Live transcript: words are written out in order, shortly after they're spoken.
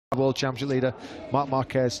World Championship leader Marc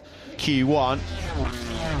Marquez. Q1,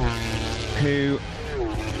 who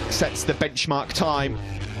sets the benchmark time.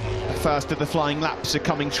 The first of the flying laps are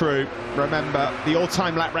coming through. Remember, the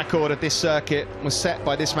all-time lap record of this circuit was set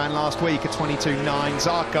by this man last week at 22.9.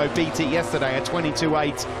 Zarco beat it yesterday at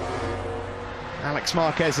 22.8. Alex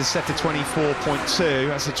Marquez is set to 24.2.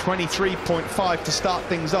 That's a 23.5 to start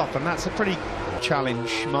things off, and that's a pretty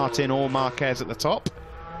challenge. Martin or Marquez at the top.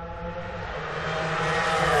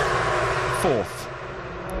 Fourth.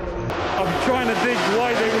 I'm trying to think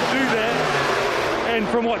why they would do that, and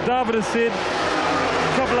from what David has said,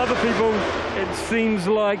 a couple other people, it seems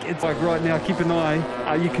like it's like right now, keep an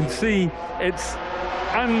eye, you can see it's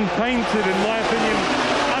unpainted in my opinion,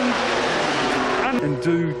 and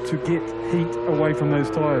due to get heat away from those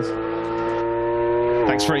tyres.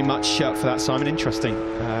 Thanks very much for that, Simon. Interesting.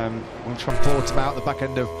 We'll try and report about the back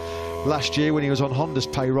end of last year when he was on Honda's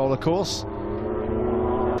payroll, of course.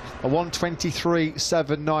 A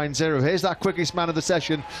 1:23.790. Here's that quickest man of the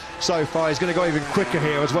session so far. He's going to go even quicker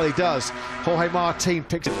here as well. He does. Jorge Martin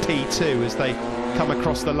picks up P2 as they come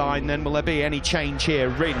across the line. Then will there be any change here?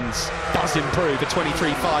 Rins does improve a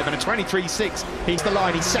 23.5 and a 23.6. He's the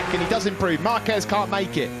line. He's second. He does improve. Marquez can't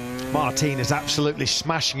make it. Martin is absolutely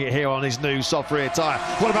smashing it here on his new soft rear tyre.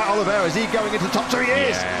 What about Oliveira? Is he going into the top? So he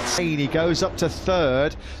is! Yes. He goes up to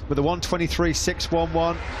third with a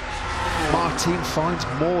 1:23.611. Martin finds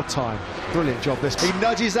more time. Brilliant job this. He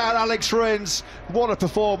nudges out Alex Rins. What a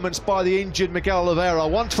performance by the injured Miguel Oliveira.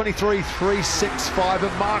 1:23.365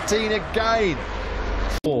 and Martin again.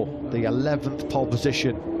 For the 11th pole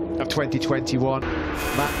position of 2021.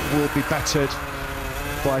 That will be bettered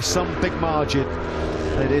by some big margin.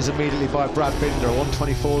 And it is immediately by Brad Binder,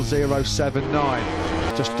 1:24.079.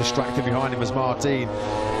 Just distracted behind him as Martin,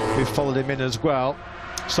 who followed him in as well.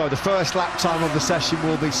 So the first lap time of the session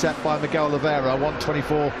will be set by Miguel Oliveira,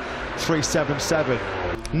 1:24.377.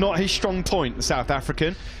 Not his strong point, the South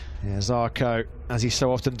African. Yeah, Zarco, as he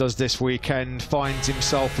so often does this weekend, finds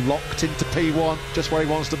himself locked into P1, just where he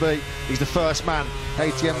wants to be. He's the first man,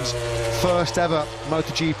 KTM's first ever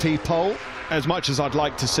MotoGP pole. As much as I'd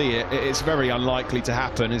like to see it, it's very unlikely to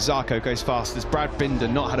happen as Zarco goes fast as Brad Binder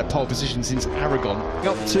not had a pole position since Aragon.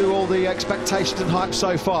 Up to all the expectations and hype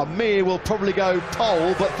so far. Mir will probably go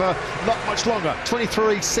pole, but for not much longer.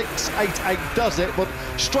 23.688 does it, but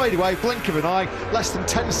straight away, blink of an eye, less than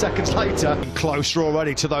 10 seconds later. Closer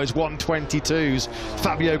already to those 1:22s.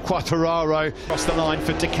 Fabio Quartararo across the line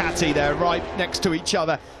for Ducati. They're right next to each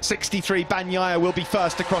other. 63 Bagnaia will be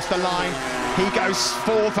first across the line. He goes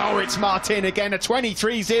fourth. Oh, it's Martin again. A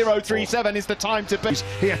 23.037 is the time to beat.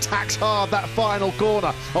 He attacks hard that final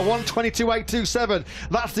corner. A 1:22.827.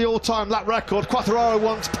 That's the all-time lap record. Quartararo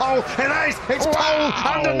wants pole. It is! It's pole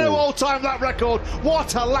and a new all-time lap record.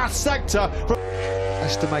 What a last sector.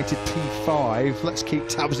 Estimated P5. Let's keep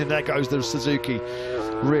tabs in. There goes the Suzuki.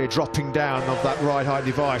 Rear dropping down of that ride-high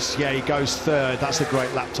device. Yeah, he goes third. That's a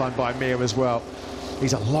great lap time by Mir as well.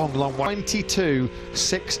 He's a long, long way.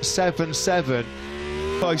 22.677.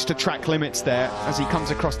 Close to track limits there as he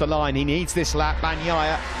comes across the line. He needs this lap.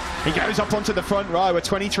 Bagnaia, he goes up onto the front row at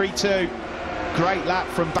 23.2. Great lap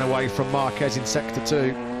from away from Marquez in sector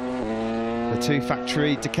 2. The two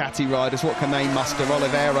factory Ducati riders, what can they muster?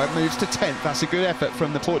 Oliveira moves to 10th. That's a good effort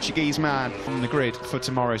from the Portuguese man on the grid for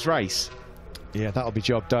tomorrow's race. Yeah, that'll be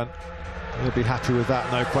job done. He'll be happy with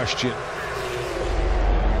that, no question.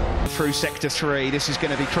 Through sector 3, this is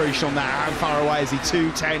going to be crucial now. How far away is he?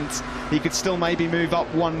 2/10. He could still maybe move up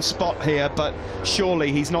one spot here, but surely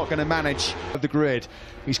he's not going to manage the grid.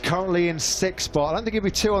 He's currently in 6th spot. I don't think he'd be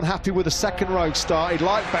too unhappy with the second road start. He'd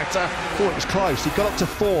like better. Oh, it was close. He got up to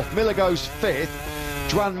 4th. Miller goes 5th.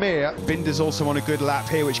 Joan Mir. Binder's also on a good lap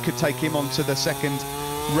here, which could take him onto the second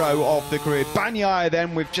row of the grid. Bagnaia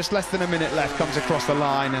then, with just less than a minute left, comes across the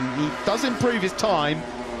line and he does improve his time.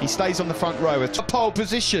 He stays on the front row. A pole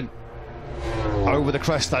position. Over the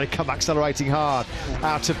crest, they come accelerating hard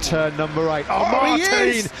out of turn number 8. Oh,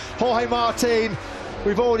 Martin! Jorge Martin.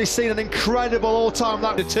 We've already seen an incredible all-time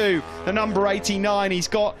lap. 2, the number 89. He's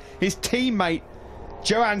got his teammate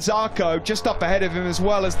Johan Zarco just up ahead of him, as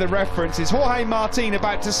well as the reference. Is Jorge Martin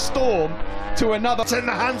about to storm to another? It's in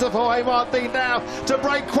the hands of Jorge Martin now to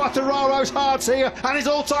break Quartararo's hearts here and his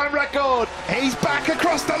all-time record. He's back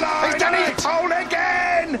across the line. He's done it! Pole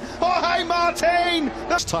again! Jorge Martin!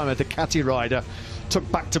 This time a Ducati rider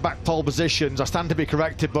took back-to-back pole positions. I stand to be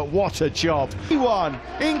corrected, but what a job. He won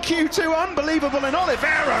in Q2, unbelievable. In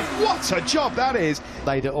Oliveira, what a job that is.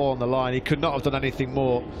 Laid it all on the line. He could not have done anything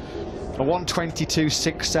more. A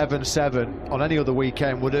 1:22.677 on any other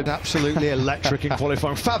weekend would have been absolutely electric in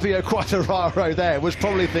qualifying. Fabio Quartararo there was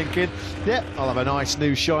probably thinking, yep, I'll have a nice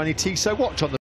new shiny Tissot watch on the